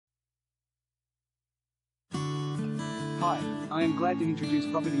Hi, I am glad to introduce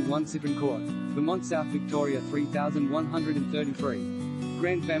Property 1 Citron Court, Vermont, South Victoria 3133.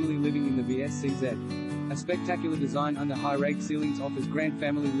 Grand family living in the VSCZ. A spectacular design under high-rake ceilings offers grand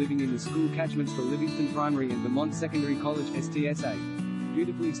family living in the school catchments for Livingston Primary and Vermont Secondary College STSA.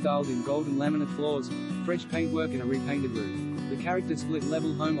 Beautifully styled in gold and laminate floors, fresh paintwork and a repainted roof. The character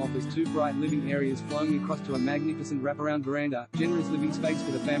split-level home offers two bright living areas flowing across to a magnificent wraparound veranda, generous living space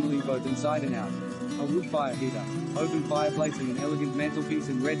for the family both inside and out. A wood fire heater, open fireplace and an elegant mantelpiece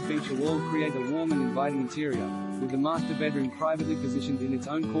and red feature wall create a warm and inviting interior, with the master bedroom privately positioned in its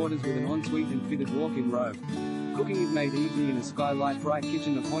own quarters with an ensuite and fitted walk-in robe. Cooking is made easy in a skylight bright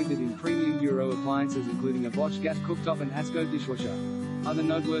kitchen appointed in premium Euro appliances including a Bosch gas cooktop and Asco dishwasher. Other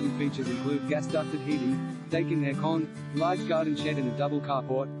noteworthy features include gas ducted heating, Daikin aircon, large garden shed and a double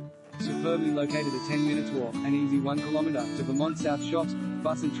carport. Superbly located a 10 minutes walk, an easy 1 kilometer, to Vermont South shops,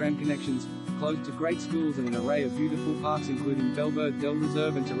 bus and tram connections, close to great schools and an array of beautiful parks including Bellbird Del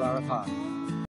Reserve and Tarara Park.